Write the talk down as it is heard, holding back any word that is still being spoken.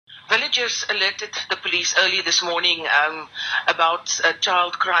villagers alerted the police early this morning about a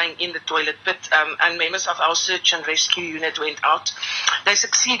child crying in the toilet pit, and members of our search and rescue unit went out. They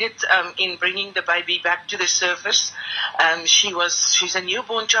succeeded in bringing the baby back to the surface. She's a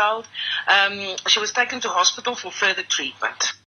newborn child. She was taken to hospital for further treatment.